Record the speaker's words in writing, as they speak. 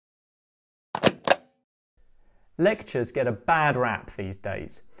Lectures get a bad rap these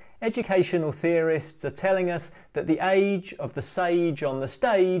days. Educational theorists are telling us that the age of the sage on the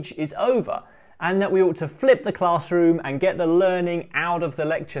stage is over and that we ought to flip the classroom and get the learning out of the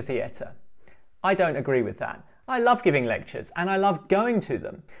lecture theatre. I don't agree with that. I love giving lectures and I love going to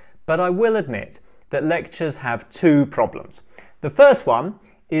them, but I will admit that lectures have two problems. The first one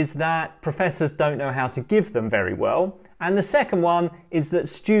is that professors don't know how to give them very well, and the second one is that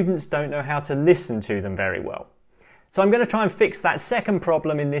students don't know how to listen to them very well. So I'm going to try and fix that second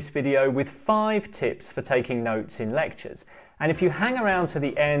problem in this video with 5 tips for taking notes in lectures. And if you hang around to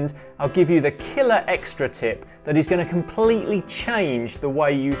the end, I'll give you the killer extra tip that is going to completely change the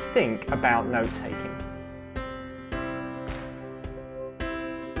way you think about note-taking.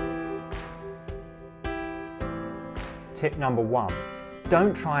 Tip number 1.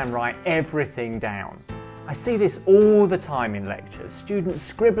 Don't try and write everything down. I see this all the time in lectures, students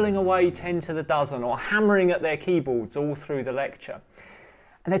scribbling away 10 to the dozen or hammering at their keyboards all through the lecture.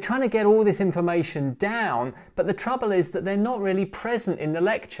 And they're trying to get all this information down, but the trouble is that they're not really present in the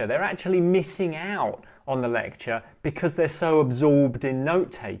lecture. They're actually missing out on the lecture because they're so absorbed in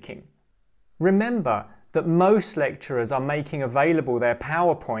note-taking. Remember that most lecturers are making available their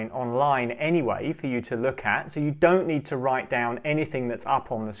PowerPoint online anyway for you to look at, so you don't need to write down anything that's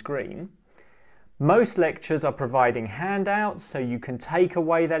up on the screen. Most lectures are providing handouts, so you can take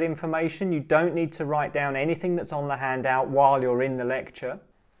away that information. You don't need to write down anything that's on the handout while you're in the lecture.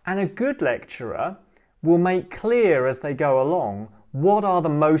 And a good lecturer will make clear as they go along what are the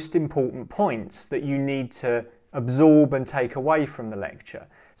most important points that you need to absorb and take away from the lecture.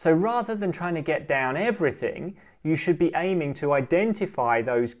 So rather than trying to get down everything, you should be aiming to identify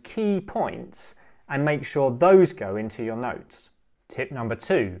those key points and make sure those go into your notes. Tip number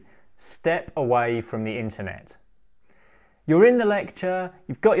 2. Step away from the internet. You're in the lecture,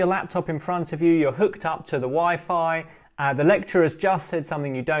 you've got your laptop in front of you, you're hooked up to the Wi-Fi, the lecturer has just said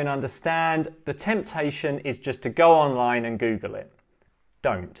something you don't understand. The temptation is just to go online and Google it.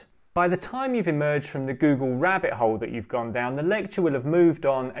 Don't. By the time you've emerged from the Google rabbit hole that you've gone down, the lecture will have moved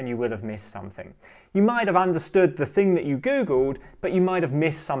on and you will have missed something. You might have understood the thing that you Googled, but you might have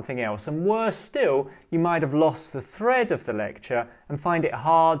missed something else. And worse still, you might have lost the thread of the lecture and find it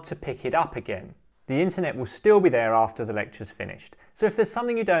hard to pick it up again. The internet will still be there after the lecture's finished. So if there's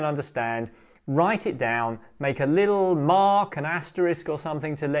something you don't understand, write it down, make a little mark, an asterisk or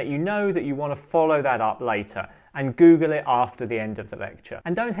something to let you know that you want to follow that up later, and Google it after the end of the lecture.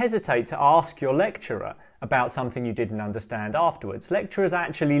 And don't hesitate to ask your lecturer about something you didn't understand afterwards. Lecturers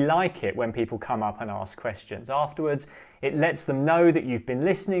actually like it when people come up and ask questions afterwards. It lets them know that you've been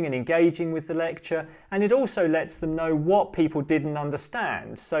listening and engaging with the lecture, and it also lets them know what people didn't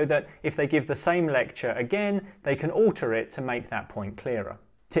understand, so that if they give the same lecture again, they can alter it to make that point clearer.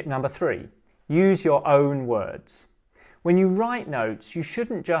 Tip number 3. Use your own words. When you write notes, you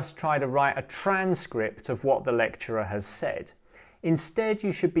shouldn't just try to write a transcript of what the lecturer has said. Instead,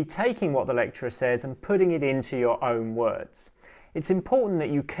 you should be taking what the lecturer says and putting it into your own words. It's important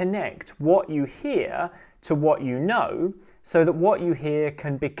that you connect what you hear to what you know, so that what you hear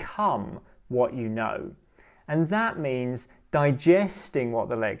can become what you know. And that means digesting what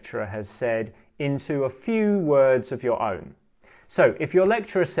the lecturer has said into a few words of your own. So if your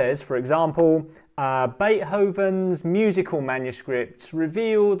lecturer says, for example, Beethoven's musical manuscripts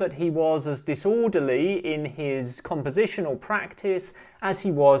reveal that he was as disorderly in his compositional practice as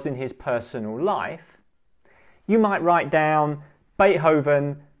he was in his personal life, you might write down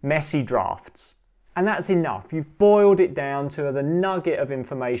Beethoven messy drafts. And that's enough. You've boiled it down to the nugget of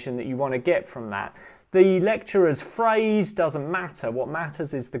information that you want to get from that. The lecturer's phrase doesn't matter. What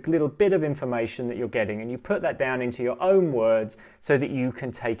matters is the little bit of information that you're getting, and you put that down into your own words so that you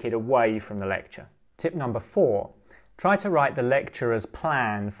can take it away from the lecture. Tip number 4. Try to write the lecturer's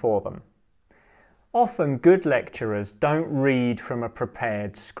plan for them. Often good lecturers don't read from a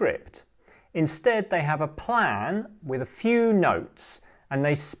prepared script. Instead, they have a plan with a few notes and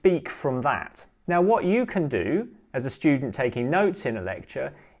they speak from that. Now, what you can do as a student taking notes in a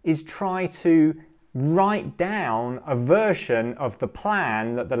lecture is try to write down a version of the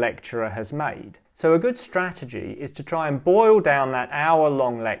plan that the lecturer has made. So a good strategy is to try and boil down that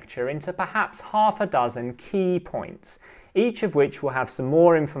hour-long lecture into perhaps half a dozen key points, each of which will have some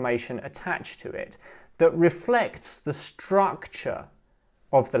more information attached to it that reflects the structure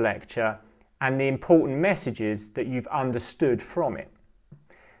of the lecture and the important messages that you've understood from it.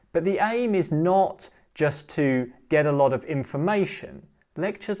 But the aim is not just to get a lot of information.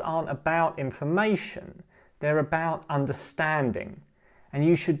 Lectures aren't about information, they're about understanding. And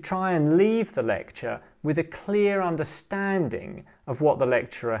you should try and leave the lecture with a clear understanding of what the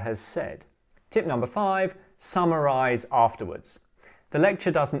lecturer has said. Tip number 5, summarise afterwards. The lecture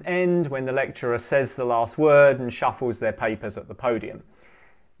doesn't end when the lecturer says the last word and shuffles their papers at the podium.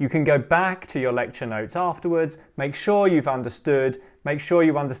 You can go back to your lecture notes afterwards, make sure you've understood, make sure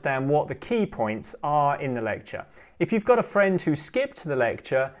you understand what the key points are in the lecture. If you've got a friend who skipped the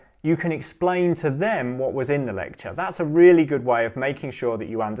lecture, you can explain to them what was in the lecture. That's a really good way of making sure that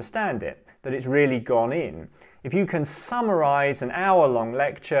you understand it, that it's really gone in. If you can summarise an hour-long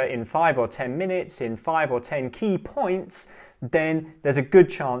lecture in 5 or 10 minutes, in 5 or 10 key points, then there's a good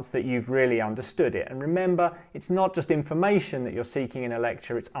chance that you've really understood it. And remember, it's not just information that you're seeking in a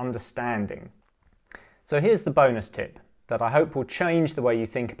lecture, it's understanding. So here's the bonus tip that I hope will change the way you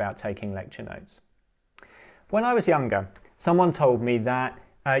think about taking lecture notes. When I was younger, someone told me that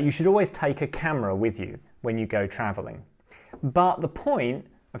you should always take a camera with you when you go travelling. But the point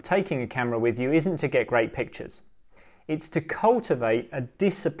of taking a camera with you isn't to get great pictures. It's to cultivate a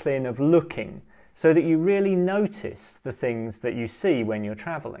discipline of looking so that you really notice the things that you see when you're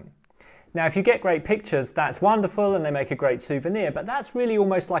travelling. Now, if you get great pictures, that's wonderful and they make a great souvenir, but that's really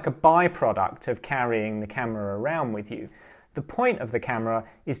almost like a byproduct of carrying the camera around with you. The point of the camera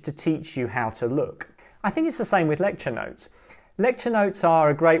is to teach you how to look. I think it's the same with lecture notes. Lecture notes are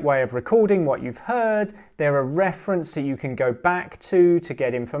a great way of recording what you've heard. They're a reference that you can go back to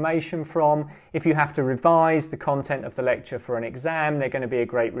get information from. If you have to revise the content of the lecture for an exam, they're going to be a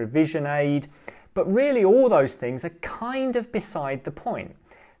great revision aid. But really all those things are kind of beside the point.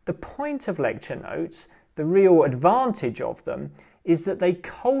 The point of lecture notes, the real advantage of them, is that they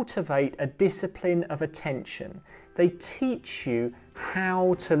cultivate a discipline of attention. They teach you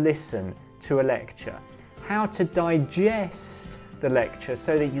how to listen to a lecture, how to digest the lecture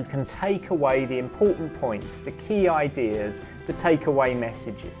so that you can take away the important points, the key ideas, the takeaway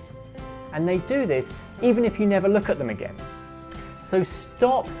messages. And they do this even if you never look at them again. So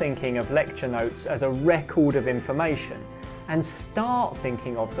stop thinking of lecture notes as a record of information and start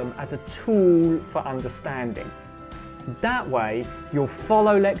thinking of them as a tool for understanding. That way you'll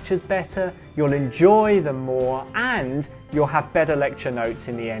follow lectures better, you'll enjoy them more, and you'll have better lecture notes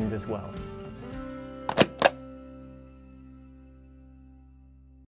in the end as well.